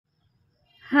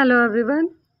Hello everyone,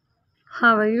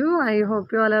 how are you? I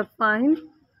hope you all are fine,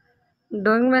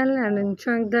 doing well, and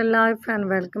enjoying their life. And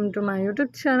welcome to my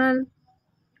YouTube channel.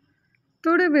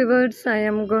 Today, viewers, I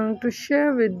am going to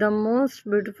share with the most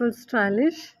beautiful,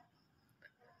 stylish,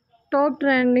 top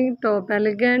trending, top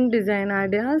elegant design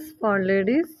ideas for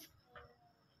ladies.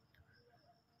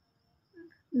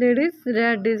 Ladies,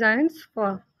 rare designs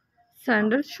for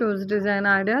sandal shoes design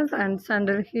ideas and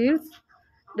sandal heels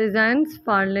designs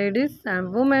for ladies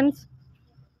and women.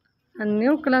 A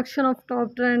new collection of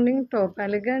top trending, top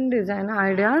elegant design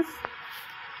ideas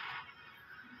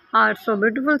are so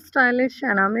beautiful, stylish,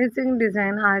 and amazing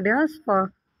design ideas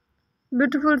for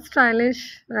beautiful,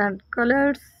 stylish red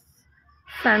colors,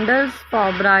 sandals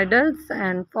for bridals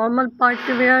and formal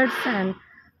party wears and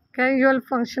casual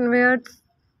function wears.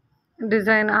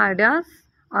 Design ideas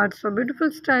are so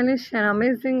beautiful, stylish, and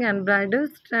amazing, and bridal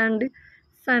trendy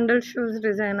sandal shoes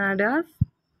design ideas.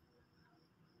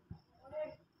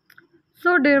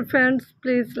 So, dear friends,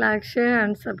 please like, share,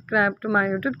 and subscribe to my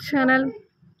YouTube channel.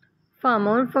 For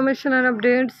more information and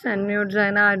updates and new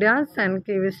design ideas, and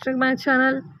keep visiting my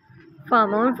channel for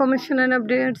more information and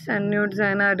updates and new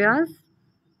design ideas.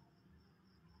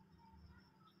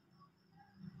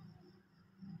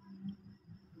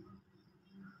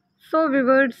 So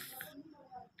viewers,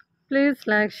 please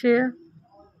like, share,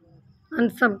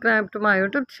 and subscribe to my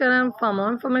YouTube channel for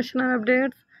more information and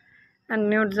updates and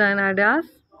new design ideas.